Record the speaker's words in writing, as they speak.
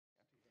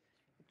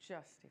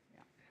Just,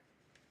 yeah.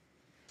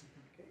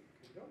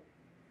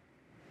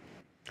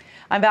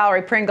 I'm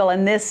Valerie Pringle,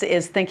 and this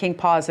is Thinking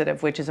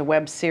Positive, which is a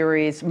web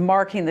series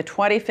marking the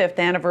 25th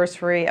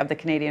anniversary of the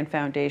Canadian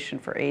Foundation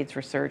for AIDS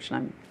Research. And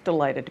I'm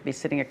delighted to be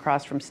sitting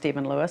across from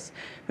Stephen Lewis,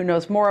 who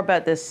knows more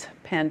about this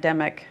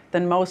pandemic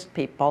than most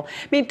people.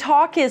 I mean,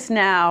 talk is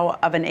now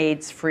of an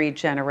AIDS-free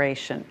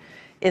generation.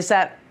 Is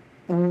that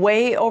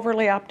way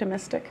overly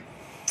optimistic?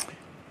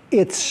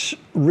 It's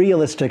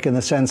realistic in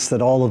the sense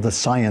that all of the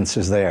science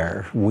is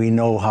there. We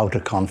know how to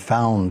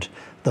confound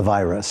the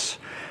virus.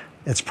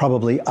 It's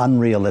probably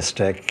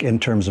unrealistic in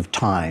terms of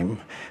time.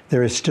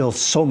 There is still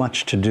so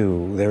much to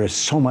do. There is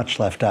so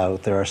much left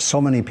out. There are so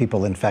many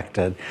people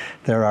infected.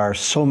 There are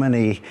so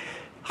many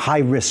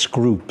high-risk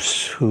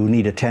groups who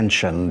need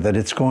attention that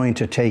it's going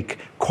to take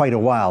quite a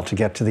while to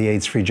get to the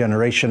AIDS-free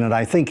generation. And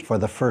I think for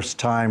the first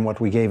time, what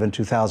we gave in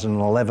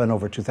 2011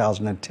 over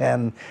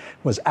 2010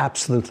 was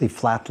absolutely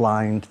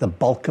flatlined. The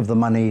bulk of the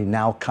money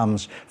now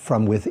comes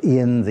from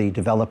within the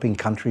developing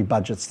country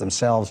budgets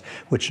themselves,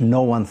 which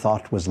no one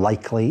thought was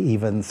likely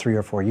even 3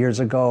 or 4 years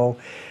ago.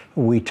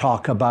 We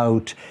talk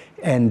about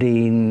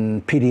ending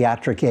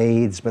pediatric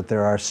AIDS, but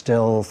there are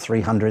still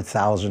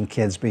 300,000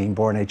 kids being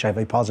born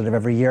HIV positive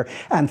every year.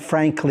 And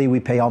frankly,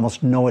 we pay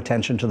almost no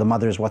attention to the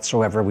mothers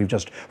whatsoever. We've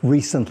just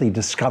recently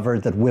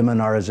discovered that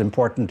women are as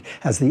important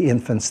as the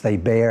infants they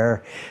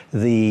bear.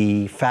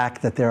 The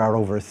fact that there are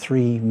over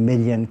 3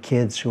 million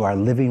kids who are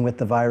living with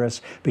the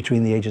virus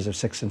between the ages of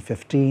 6 and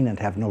 15 and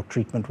have no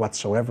treatment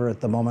whatsoever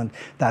at the moment,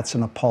 that's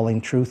an appalling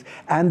truth.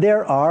 And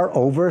there are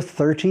over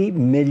 30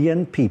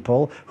 million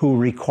people who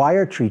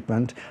require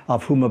treatment,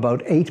 of whom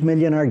about 8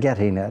 million are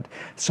getting it.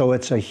 So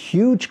it's a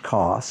huge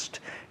cost.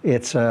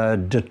 It's a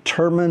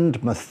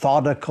determined,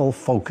 methodical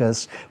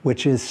focus,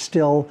 which is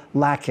still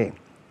lacking.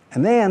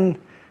 And then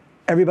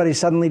everybody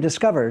suddenly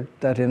discovered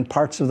that in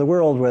parts of the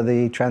world where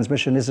the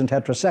transmission isn't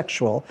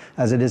heterosexual,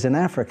 as it is in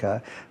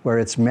Africa, where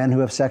it's men who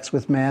have sex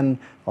with men,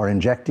 or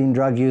injecting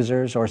drug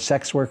users, or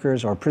sex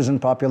workers, or prison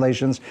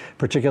populations,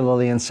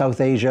 particularly in South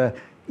Asia,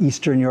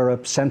 Eastern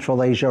Europe,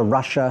 Central Asia,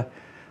 Russia,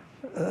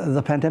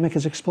 the pandemic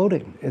is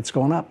exploding. It's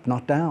going up,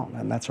 not down,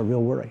 and that's a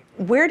real worry.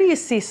 Where do you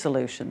see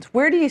solutions?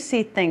 Where do you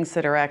see things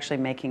that are actually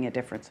making a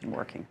difference and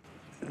working?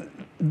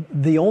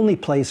 The only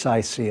place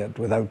I see it,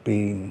 without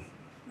being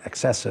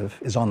excessive,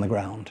 is on the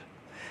ground.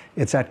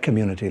 It's at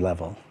community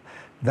level.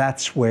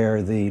 That's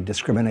where the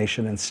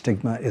discrimination and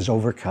stigma is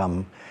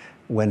overcome,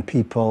 when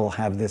people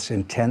have this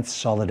intense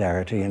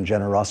solidarity and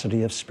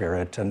generosity of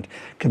spirit, and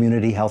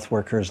community health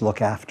workers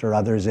look after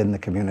others in the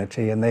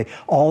community, and they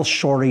all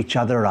shore each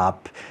other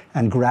up,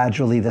 and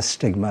gradually the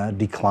stigma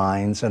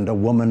declines, and a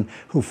woman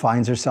who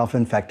finds herself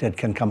infected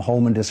can come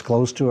home and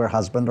disclose to her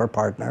husband or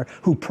partner,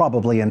 who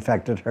probably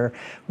infected her,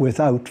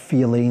 without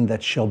feeling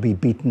that she'll be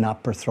beaten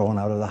up or thrown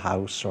out of the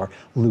house or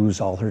lose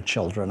all her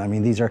children. I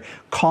mean, these are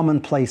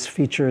commonplace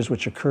features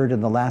which occurred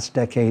in the last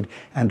decade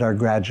and are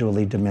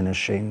gradually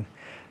diminishing.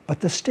 But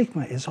the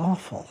stigma is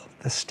awful.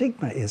 The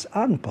stigma is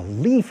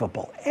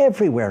unbelievable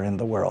everywhere in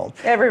the world.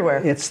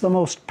 Everywhere. It's the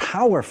most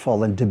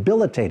powerful and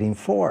debilitating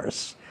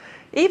force.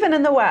 Even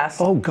in the West.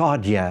 Oh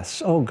God,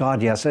 yes. Oh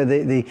God, yes.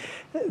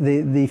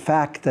 The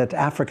fact that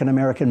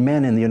African-American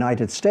men in the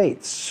United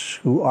States,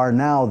 who are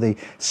now the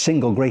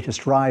single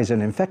greatest rise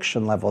in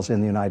infection levels in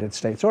the United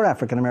States, or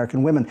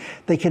African-American women,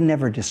 they can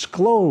never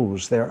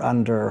disclose. They're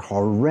under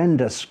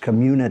horrendous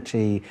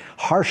community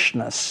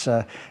harshness.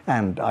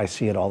 And I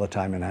see it all the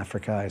time in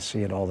Africa. I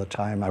see it all the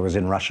time. I was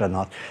in Russia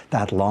not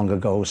that long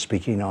ago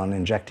speaking on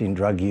injecting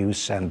drug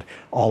use, and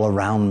all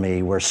around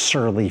me were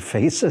surly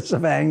faces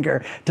of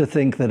anger to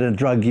think that a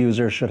drug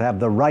user should have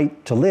the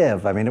right to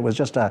live. I mean, it was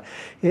just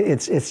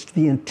it's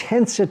the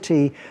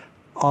intensity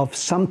of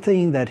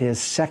something that is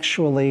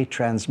sexually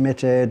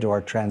transmitted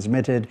or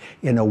transmitted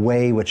in a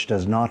way which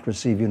does not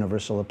receive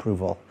universal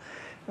approval.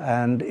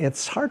 And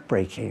it's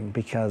heartbreaking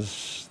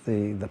because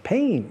the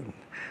pain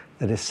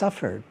that is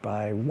suffered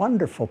by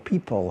wonderful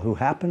people who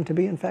happen to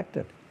be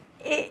infected.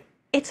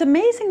 It's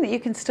amazing that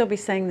you can still be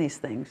saying these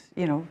things,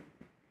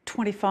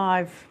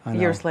 25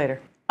 years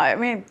later. I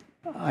mean,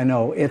 I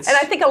know. And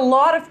I think a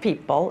lot of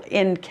people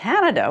in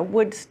Canada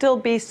would still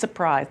be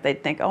surprised.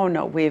 They'd think, oh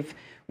no, we've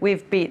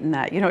beaten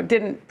that.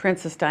 Didn't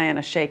Princess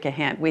Diana shake a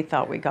hand? We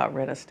thought we got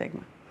rid of stigma.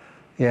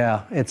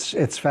 Yeah,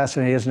 it's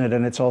fascinating, isn't it?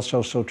 And it's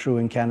also so true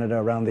in Canada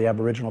around the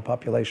Aboriginal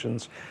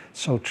populations,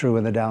 so true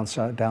in the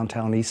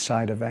downtown east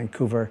side of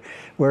Vancouver.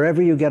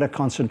 Wherever you get a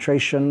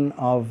concentration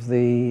of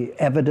the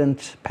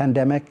evident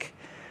pandemic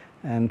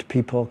and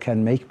people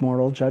can make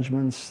moral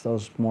judgments,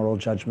 those moral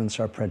judgments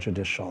are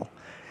prejudicial.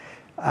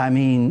 I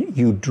mean,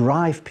 you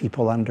drive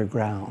people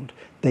underground.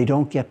 They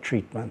don't get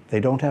treatment.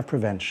 They don't have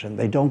prevention.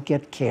 They don't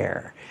get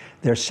care.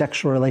 Their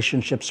sexual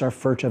relationships are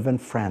furtive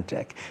and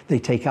frantic. They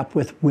take up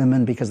with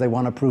women because they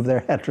want to prove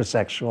they're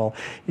heterosexual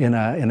in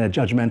a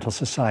judgmental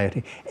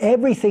society.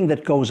 Everything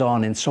that goes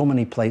on in so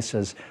many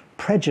places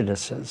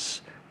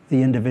prejudices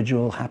the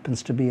individual who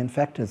happens to be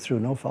infected through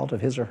no fault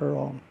of his or her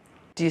own.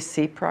 Do you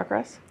see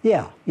progress?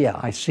 Yeah,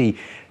 I see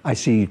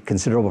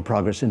considerable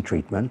progress in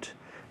treatment.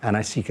 and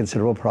I see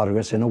considerable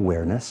progress in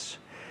awareness.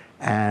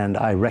 And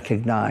I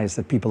recognize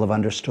that people have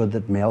understood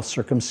that male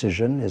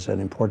circumcision is an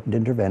important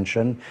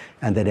intervention,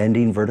 and that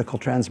ending vertical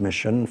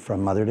transmission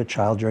from mother to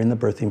child during the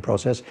birthing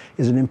process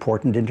is an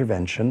important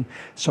intervention.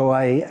 So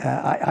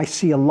I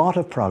see a lot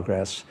of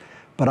progress,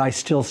 but I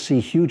still see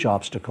huge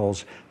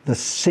obstacles. The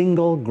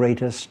single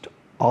greatest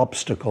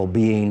obstacle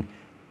being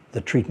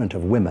the treatment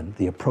of women,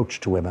 the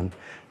approach to women.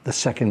 The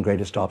second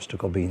greatest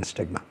obstacle being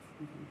stigma.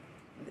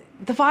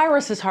 The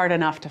virus is hard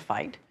enough to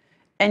fight.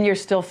 And you're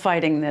still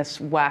fighting this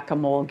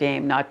whack-a-mole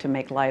game, not to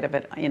make light of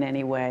it in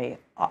any way,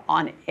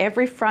 on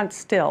every front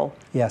still.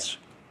 Yes,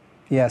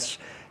 yes,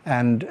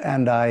 and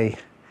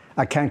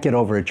I can't get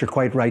over it. You're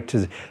quite right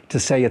to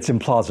say it's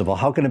implausible.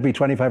 How can it be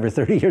 25 or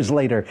 30 years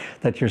later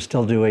that you're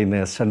still doing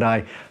this? And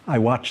I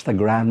watch the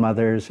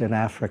grandmothers in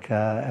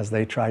Africa as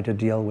they try to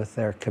deal with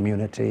their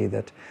community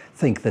that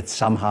think that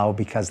somehow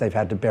because they've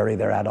had to bury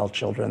their adult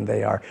children,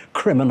 they are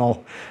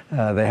criminal.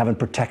 They haven't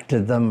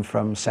protected them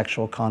from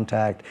sexual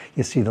contact.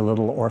 You see the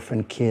little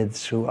orphan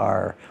kids who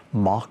are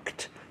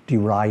mocked,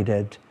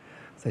 derided.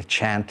 They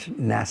chant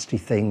nasty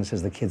things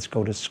as the kids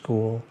go to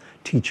school.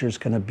 Teachers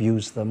can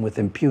abuse them with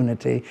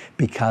impunity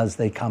because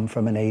they come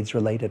from an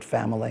AIDS-related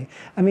family.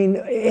 I mean,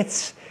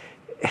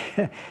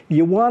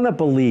 you want to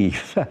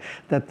believe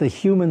that the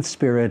human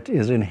spirit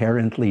is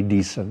inherently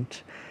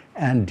decent.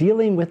 And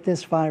dealing with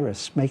this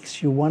virus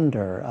makes you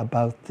wonder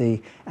about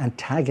the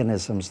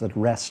antagonisms that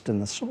rest in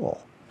the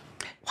soul.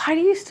 Why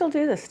do you still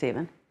do this,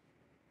 Stephen?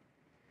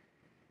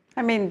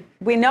 I mean,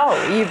 we know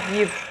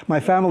you've... My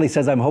family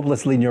says I'm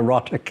hopelessly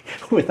neurotic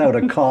without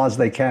a cause.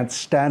 They can't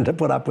stand to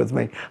put up with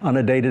me on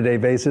a day-to-day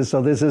basis,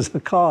 so this is the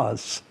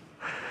cause.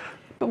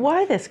 But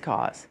why this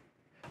cause?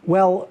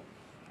 Well,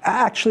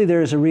 actually,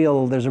 there's a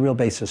real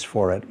basis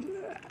for it.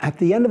 At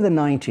the end of the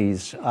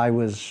 90s, I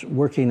was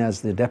working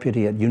as the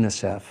deputy at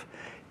UNICEF,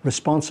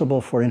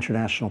 responsible for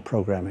international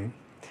programming.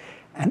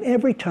 And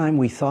every time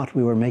we thought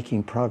we were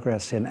making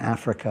progress in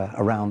Africa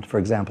around, for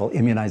example,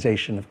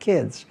 immunization of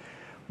kids,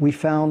 we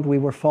found we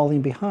were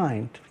falling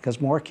behind because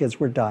more kids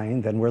were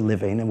dying than were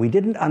living, and we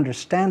didn't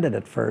understand it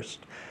at first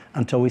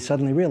until we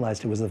suddenly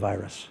realized it was the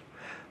virus.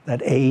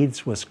 That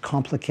AIDS was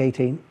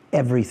complicating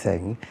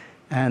everything,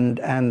 and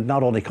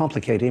not only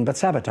complicating, but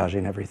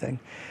sabotaging everything.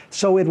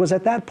 So it was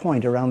at that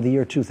point, around the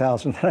year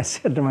 2000, that I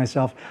said to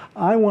myself,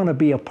 I want to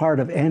be a part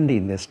of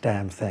ending this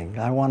damn thing.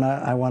 I want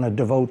to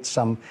devote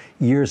some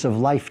years of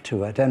life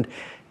to it.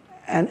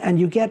 And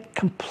you get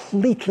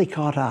completely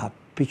caught up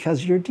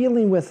because you're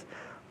dealing with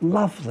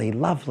lovely,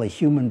 lovely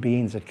human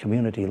beings at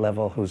community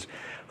level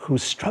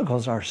whose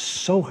struggles are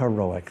so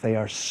heroic. They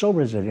are so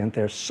resilient.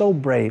 They're so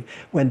brave.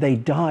 When they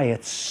die,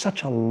 it's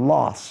such a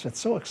loss.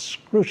 It's so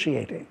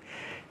excruciating.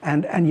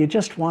 And you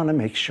just want to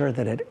make sure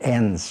that it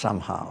ends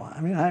somehow.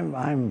 I mean,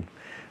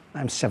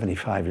 I'm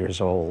 75 years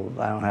old.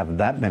 I don't have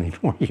that many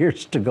more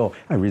years to go.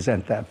 I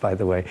resent that, by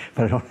the way,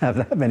 but I don't have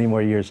that many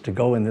more years to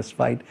go in this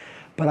fight.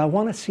 But I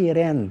want to see it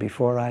end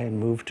before I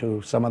move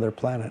to some other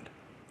planet.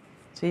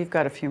 So you've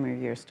got a few more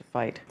years to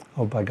fight.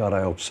 Oh, by God,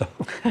 I hope so.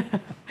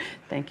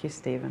 Thank you,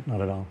 Stephen.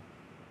 Not at all.